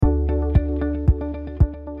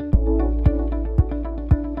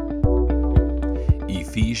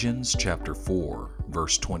Ephesians chapter 4,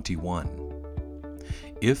 verse 21.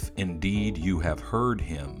 If indeed you have heard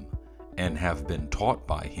him and have been taught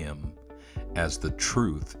by him, as the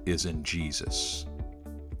truth is in Jesus.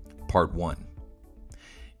 Part 1.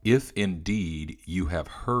 If indeed you have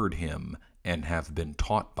heard him and have been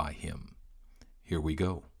taught by him. Here we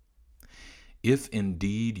go. If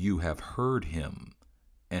indeed you have heard him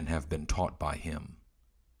and have been taught by him.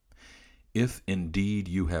 If indeed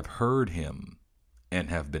you have heard him and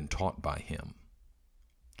have been taught by him.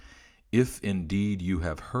 If indeed you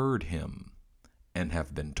have heard him and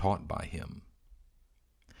have been taught by him.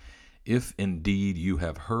 If indeed you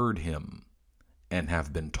have heard him and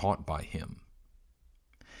have been taught by him.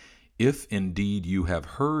 If indeed you have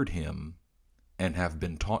heard him and have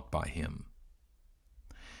been taught by him.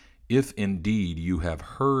 If indeed you have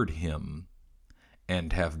heard him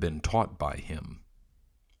and have been taught by him.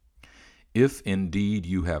 If indeed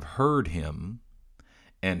you have heard him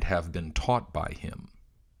and have been taught by him.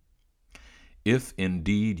 If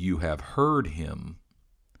indeed you have heard him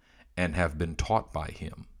and have been taught by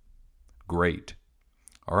him. Great.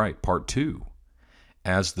 All right, part 2.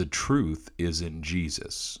 As the truth is in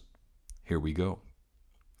Jesus. Here we go.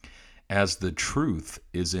 As the truth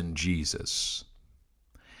is in Jesus.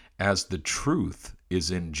 As the truth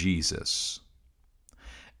is in Jesus.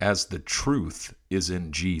 As the truth is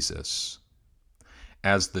in Jesus.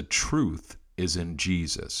 As the truth is in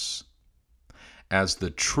Jesus. As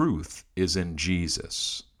the truth is in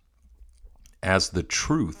Jesus. As the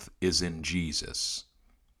truth is in Jesus.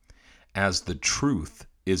 As the truth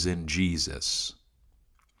is in Jesus.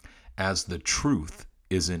 As the truth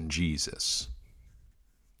is in Jesus.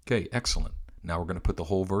 Okay, excellent. Now we're going to put the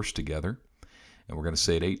whole verse together, and we're going to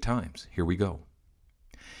say it 8 times. Here we go.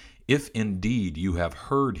 If indeed you have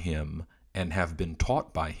heard him and have been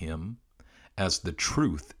taught by him, as the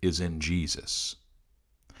truth is in Jesus.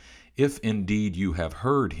 If indeed you have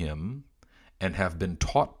heard him and have been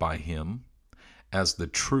taught by him, as the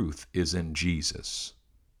truth is in Jesus.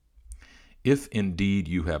 If indeed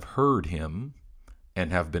you have heard him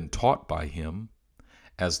and have been taught by him,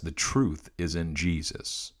 as the truth is in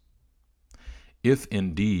Jesus. If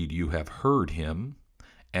indeed you have heard him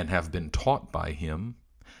and have been taught by him,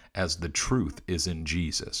 as the truth is in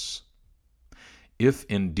Jesus. If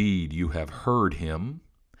indeed you have heard him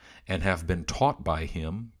and have been taught by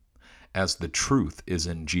him, as the truth is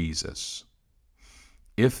in Jesus.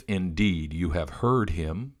 If indeed you have heard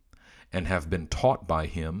him and have been taught by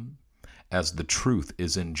him, as the truth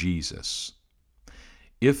is in Jesus.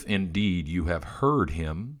 If indeed you have heard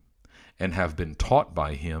him and have been taught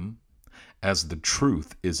by him, as the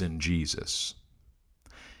truth is in Jesus.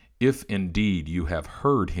 If indeed you have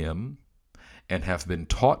heard him and have been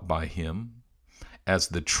taught by him, as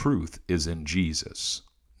the truth is in Jesus.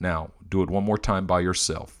 Now, do it one more time by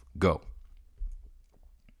yourself. Go.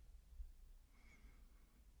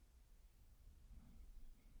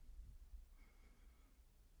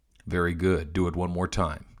 Very good. Do it one more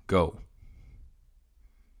time. Go.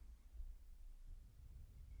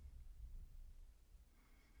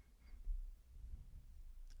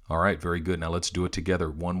 All right, very good. Now let's do it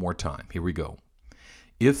together one more time. Here we go.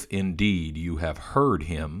 If indeed you have heard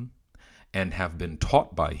him and have been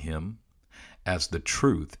taught by him, as the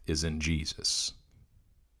truth is in Jesus.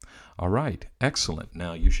 All right, excellent.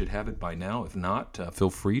 Now you should have it by now. If not, feel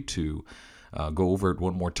free to go over it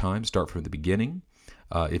one more time. Start from the beginning.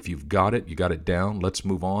 If you've got it, you got it down. Let's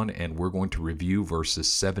move on, and we're going to review verses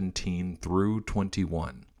 17 through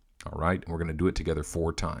 21. All right, and we're going to do it together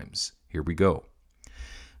 4 times. Here we go.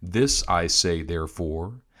 This I say,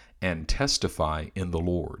 therefore, and testify in the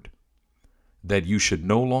Lord, that you should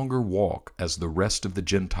no longer walk as the rest of the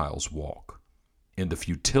Gentiles walk, in the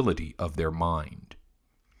futility of their mind,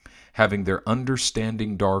 having their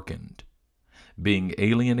understanding darkened, being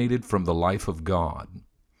alienated from the life of God,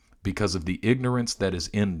 because of the ignorance that is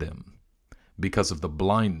in them, because of the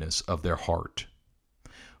blindness of their heart,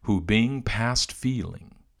 who being past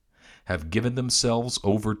feeling, have given themselves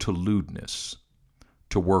over to lewdness,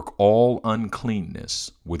 to work all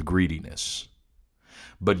uncleanness with greediness.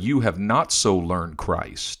 But you have not so learned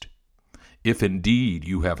Christ, if indeed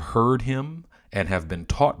you have heard him and have been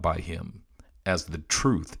taught by him, as the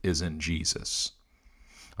truth is in Jesus.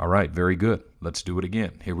 All right, very good. Let's do it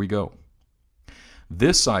again. Here we go.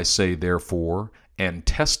 This I say, therefore, and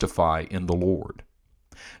testify in the Lord,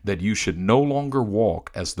 that you should no longer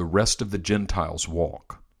walk as the rest of the Gentiles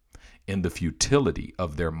walk, in the futility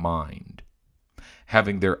of their mind,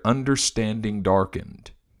 having their understanding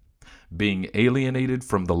darkened, being alienated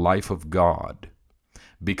from the life of God,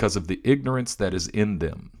 because of the ignorance that is in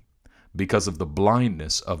them, because of the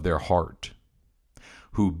blindness of their heart,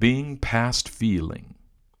 who being past feeling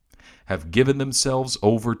have given themselves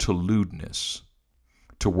over to lewdness,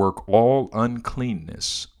 to work all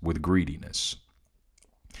uncleanness with greediness.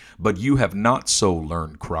 But you have not so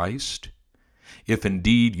learned Christ, if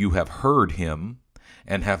indeed you have heard him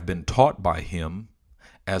and have been taught by him,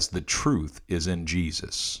 as the truth is in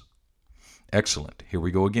Jesus. Excellent. Here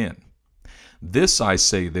we go again. This I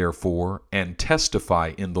say therefore, and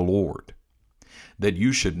testify in the Lord, that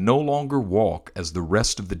you should no longer walk as the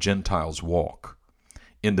rest of the Gentiles walk,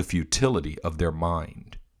 in the futility of their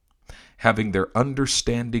mind, having their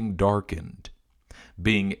understanding darkened,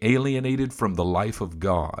 being alienated from the life of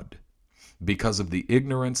God, because of the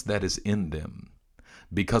ignorance that is in them,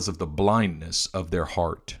 because of the blindness of their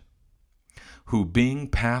heart, who being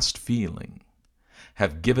past feeling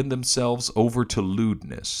have given themselves over to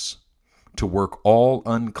lewdness, to work all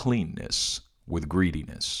uncleanness with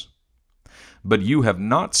greediness. But you have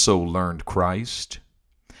not so learned Christ,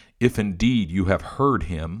 if indeed you have heard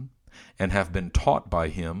him and have been taught by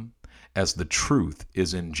him, as the truth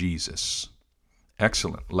is in Jesus.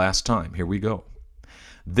 Excellent. Last time. Here we go.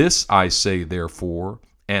 This I say therefore,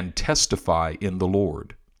 and testify in the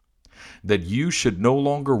Lord, that you should no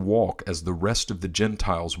longer walk as the rest of the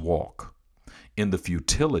Gentiles walk, in the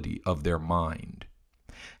futility of their mind,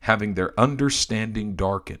 having their understanding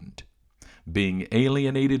darkened, being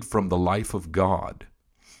alienated from the life of God,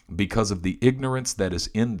 because of the ignorance that is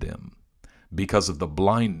in them, because of the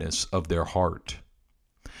blindness of their heart,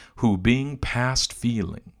 who being past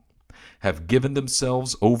feeling have given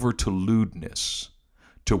themselves over to lewdness,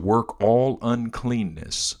 to work all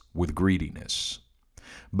uncleanness with greediness.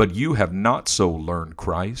 But you have not so learned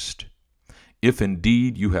Christ, if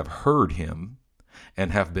indeed you have heard him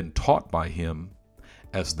and have been taught by him,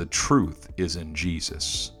 as the truth is in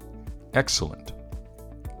Jesus. Excellent.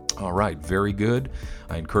 All right, very good.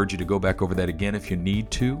 I encourage you to go back over that again if you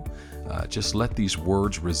need to. Just let these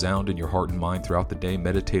words resound in your heart and mind throughout the day.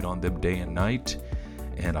 Meditate on them day and night.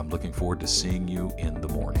 And I'm looking forward to seeing you in the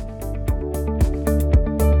morning.